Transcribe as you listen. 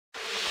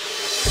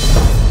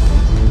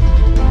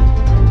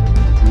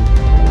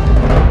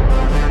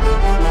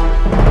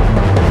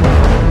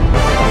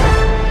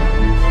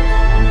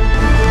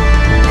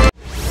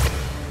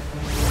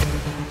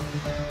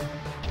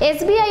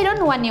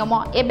नुआ नियम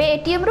एबे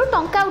एटीएम रु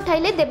टंका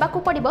उठाइले देबाकू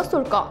पड़िबो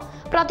शुल्क।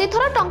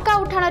 प्रतिथर टंका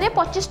उठाणरे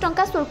 25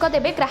 टंका शुल्क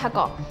देबे ग्राहक।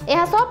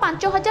 एहासह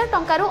 5000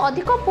 टंकारु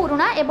अधिक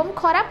पुराणा एवं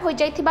खराब हो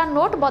जाइथिबा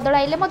नोट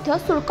बदलाइले मध्य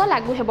शुल्क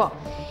लागू हेबो।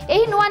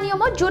 एही नुआ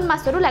नियम जून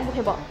मासरु लागू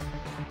हेबो।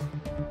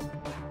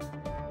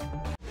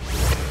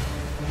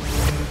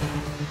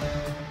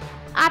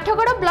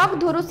 आठगड़ ब्लॉक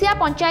धुरुसिया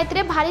पंचायत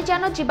रे भारी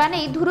जान जीवा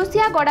नहीं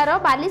धुरुसिया गड़ार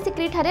बाली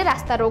सिक्री ठारे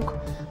रास्ता रोक।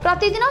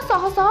 प्रतिदिन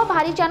शह शह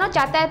भारी जान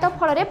यातायात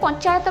फल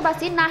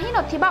पंचायतवासी नाही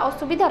नथिबा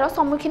असुविधार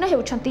सम्मुखीन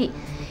हेउछंती।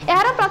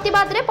 एहार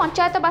प्रतिवाद रे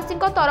पंचायतवासी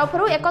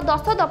तरफरु एक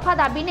 10 दफा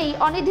दाबी नहीं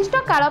अनिर्दिष्ट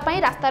काल पई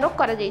रास्ता रोक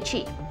करा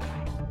जायछि।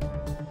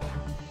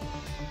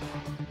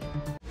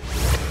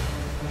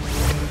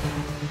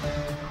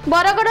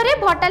 बरगड़ रे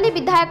भटाली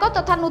विधायक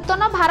तथा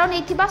नूतन भार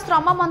नैथिबा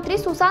श्रम मंत्री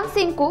सुशांत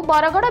सिंह को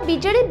बरगड़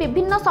बीजेडी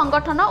विभिन्न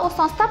संगठन और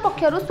संस्था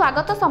पक्षरु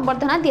स्वागत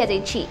संबर्धना दिया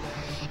जायछि।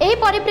 एही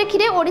परिप्रेक्षी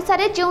रे ओडिसा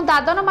रे जेउ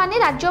दादन माने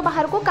राज्य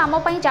बाहर को काम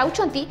पई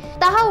जाउछंती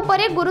ताहा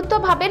उपरे गुरुत्व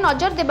भाबे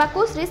नजर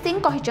देबाकू श्री सिंह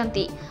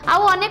कहिसंती।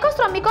 आउ अनेक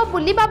श्रमिक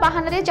बुलिबा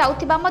बाहन रे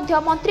जाउथिबा मध्य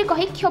मंत्री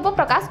कहि क्षोभ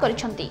प्रकाश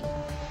करिसंती।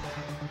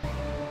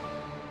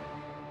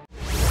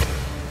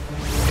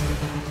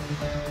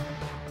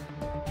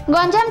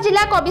 गंजाम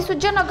जिला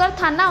कविसूर्यनगर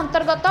थाना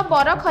अंतर्गत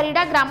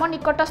बरखरीडा ग्राम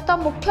निकटस्थ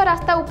मुख्य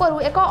रास्ता उपरु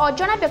एक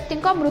अजणा व्यक्ति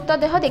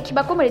मृतदेह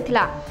देखा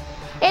मिलता।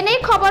 एने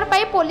खबर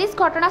पाई पुलिस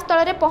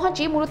घटनास्थल में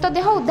पहुंची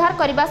मृतदेह उद्धार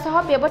करने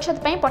सह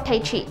व्यवच्छेद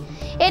पठाई।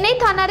 एने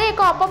थाना रे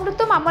एक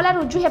अपमृत्यु मामला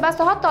रुजु हेबा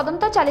सह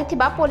तदंत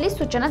चलिथिबा पुलिस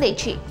सूचना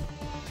देछि।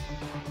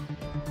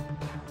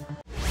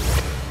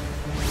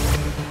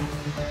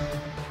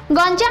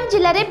 गंजाम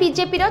जिले में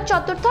बीजेपी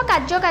चतुर्थ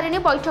कार्यकारिणी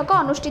बैठक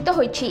अनुष्ठित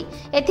होईछि।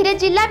 एथिरे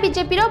जिला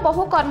बीजेपी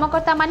बहु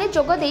कर्मकर्ता माने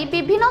जोगदे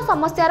विभिन्न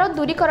समस्यार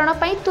दूरीकरण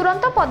पई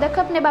तुरंत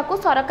पदक्षेप नेबाकू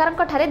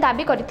सरकारक ठारे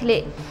दाबी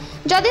करथिले।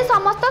 जदि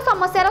समस्त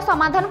समस्यार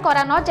समाधान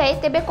करा न जाए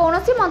तेबे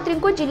कौनसी मंत्री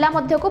को जिला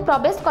मध्य को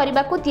प्रवेश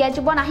करने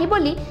दियाजिबो नाही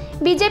बोली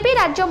बीजेपी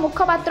राज्य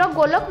मुखपात्र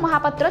गोलोक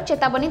महापात्र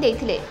चेतावनी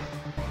देथिले।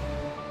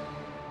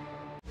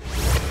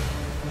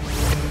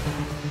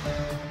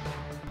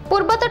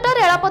 पूर्वतट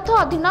रेलपथ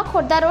अधीन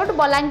खोर्धा रोड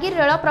बलांगीर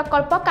रेल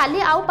प्रकल्प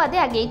काली आउ पादे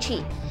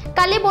आगेछि।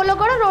 काली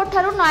बोलगड़ रोड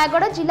ठारू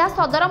नयागढ़ जिला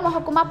सदर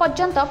महकुमा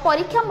पर्यंत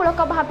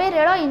परीक्षामूलक भावे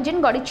रेल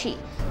इंजिन गड़िछि।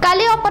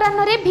 काली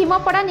अपराह्न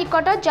भीमपड़ा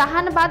निकट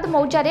जहानबाद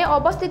मौजारे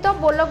अवस्थित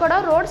बोलगड़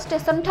रोड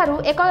स्टेशन ठारू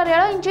एक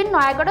rail engine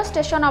Nayagarh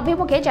station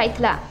अभिमुखे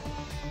जाइथिला।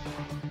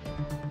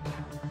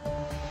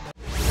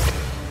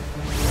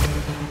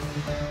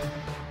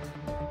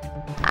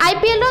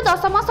 IPL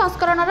 10म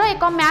संस्करणर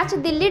एक मैच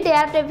दिल्ली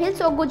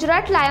डेयरडेविल्स और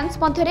गुजरात लायंस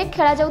मध्य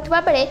खेला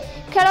जाउथिबा बेले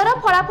खेलर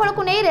फलाफल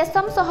को नहीं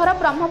रेशम सहर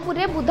ब्रह्मपुर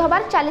रे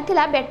बुधवार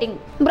चलीथिला बैटिंग।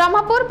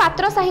 ब्रह्मपुर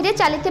पात्रसाही रे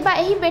चलीथिबा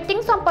एही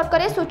बैटिंग संपर्क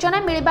में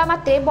सूचना मिलिबा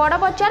मात्रे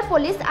बड़बजार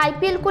पुलिस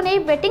आईपीएल को नहीं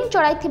बैटिंग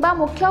चलाइथिबा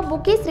मुख्य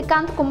बुकी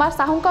श्रीकांत कुमार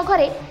साहूंक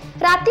घरे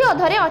राति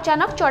अधरे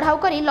अचानक चढ़ाऊ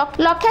करी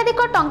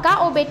लक्षाधिक टंका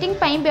और बैटिंग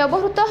पई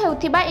व्यवहृत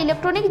हेउथिबा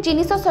इलेक्ट्रोनिक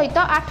जिनिस सहित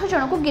 8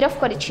 जन को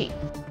गिरफ्त करिछि।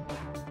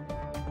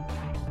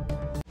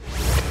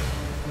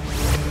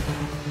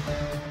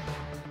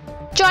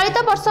 चलित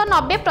वर्ष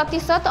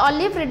 90%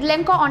 ऑलिव रिडले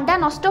अंडा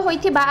नष्ट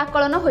होइथिबा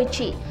आकलन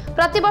होइछि।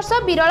 प्रतिवर्ष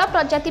विरल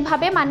प्रजाति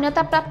भावे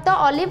मान्यता प्राप्त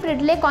ऑलिव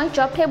रिडले कईंच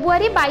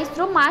फेब्रुआरी 22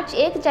 रु मार्च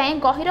 1 जाए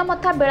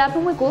गहिरमथा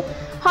बेलाभूमि को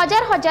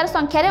हजार हजार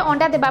संख्यार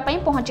अंडा देबा पई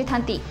पहुंची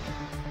थांती।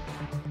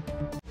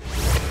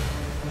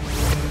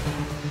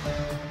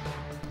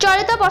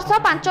 चलित वर्ष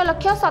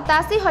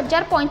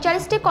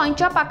 5,87,045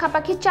 कईंच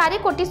पाखापाखि 4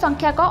 कोटी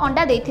संख्यक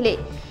अंडा देइथिले।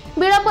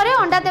 विलंबरे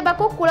अंडा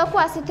देबाकू कूलकू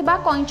आसीथिबा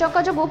कईंचक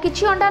जोगु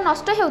किछि अंडा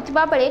नष्ट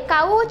हेउथिबा बेले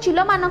काऊ और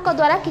चिल मानक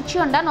द्वारा किछि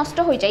अंडा नष्ट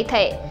हो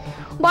जाइथाए।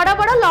 बड़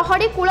बड़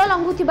लहड़ी कूल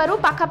लंघुथिबारु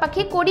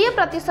पाखापाखि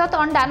 20%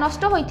 अंडा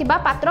नष्ट होइथिबा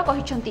पात्र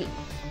कहिसंती।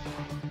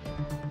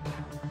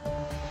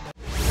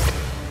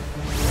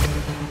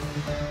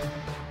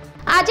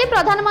 आज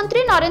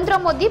प्रधानमंत्री नरेंद्र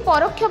मोदी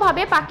परोक्ष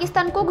भावे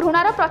पाकिस्तान को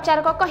घृणार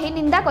प्रचारक कही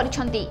निंदा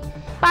करिसंती।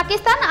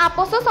 पाकिस्तान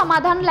आपस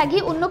समाधान लगी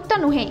उन्मुक्त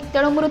नुहे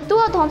तेणु मृत्यु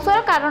और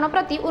ध्वंसर कारण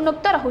प्रति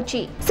उन्मुक्त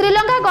रहुछि।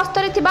 श्रीलंका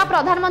गस्तरे थिबा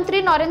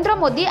प्रधानमंत्री नरेंद्र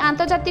मोदी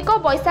आंतर्जातिक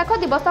बैशाख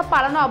दिवस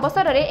पालन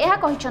अवसर में यह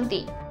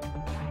कहिसंती।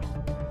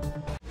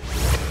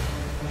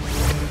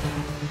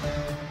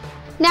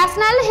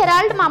 नेशनल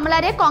हेराल्ड मामला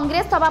रे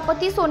कांग्रेस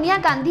सभापति सोनिया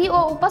गांधी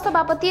और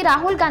उपसभापति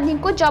राहुल गांधी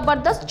को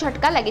जबरदस्त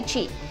झटका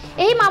लगी।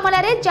 एही मामला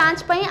रे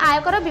जांच पई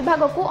आयकर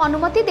विभाग को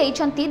अनुमति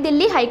देइछंती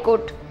दिल्ली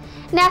हाईकोर्ट।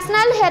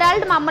 नेशनल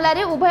हेराल्ड मामला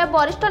रे उभय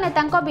वरिष्ठ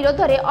नेतांक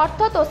विरोध में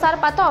अर्थ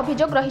तोषारपात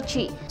अभियोग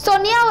रही।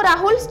 सोनिया और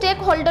राहुल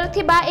स्टेक होल्डर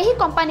थिबा एही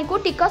कंपनी को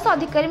टिकस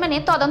अधिकारी माने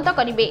तदंत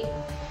करिवे।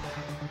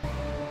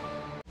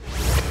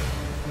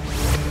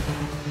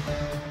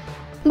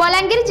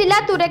 बलांगीर जिला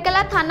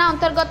तुरेकेला थाना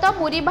अंतर्गत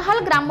मुरीबाहाल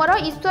ग्रामर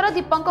ईश्वर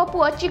दीपक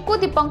पुओ चिकू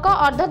दीपक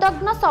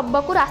अर्धदग्न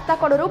शव को रास्ता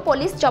कड़ू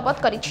पुलिस जबत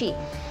करिछि।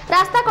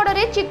 रास्ता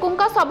कड़े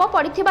चिकूंक शव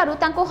पड़िथिबारु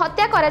तांको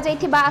हत्या करा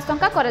जाइथिबा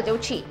आशंका करा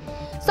जाउछि।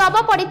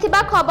 शव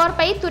पड़िथिबा खबर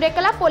पाई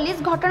तुरेकेला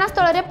पुलिस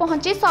घटनास्थल में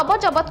पहुंची शव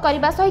जबत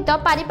करने सहित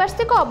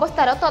पारिपार्श्विक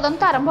अवस्थार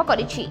तदंत आरंभ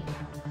करिछि।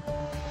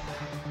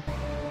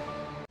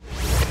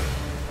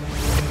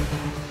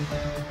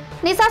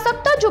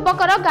 निशासक्त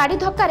युवकर गाड़ी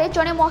धक्का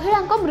जड़े महिला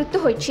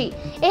मृत्यु होईछि।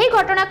 एही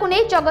घटना को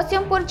नहीं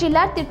जगतसिंहपुर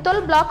जिला तिर्तोल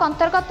ब्लॉक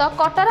अंतर्गत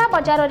कटरा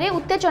बजार में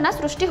उत्तेजना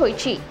सृष्टि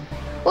होईछि।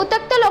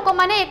 उत्त्यक्त लोक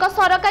माने एक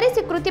सरकारी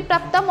स्वीकृति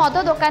प्राप्त मद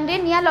दुकान रे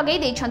निया लगई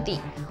दैछंती।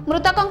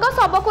 मृतकंक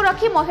शव को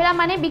रखी महिला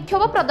माने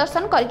विक्षोभ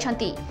प्रदर्शन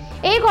करिसंती।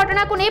 एही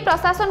घटना को नहीं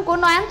प्रशासन को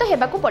नयांत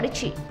हेबाकू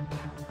पड़िछि।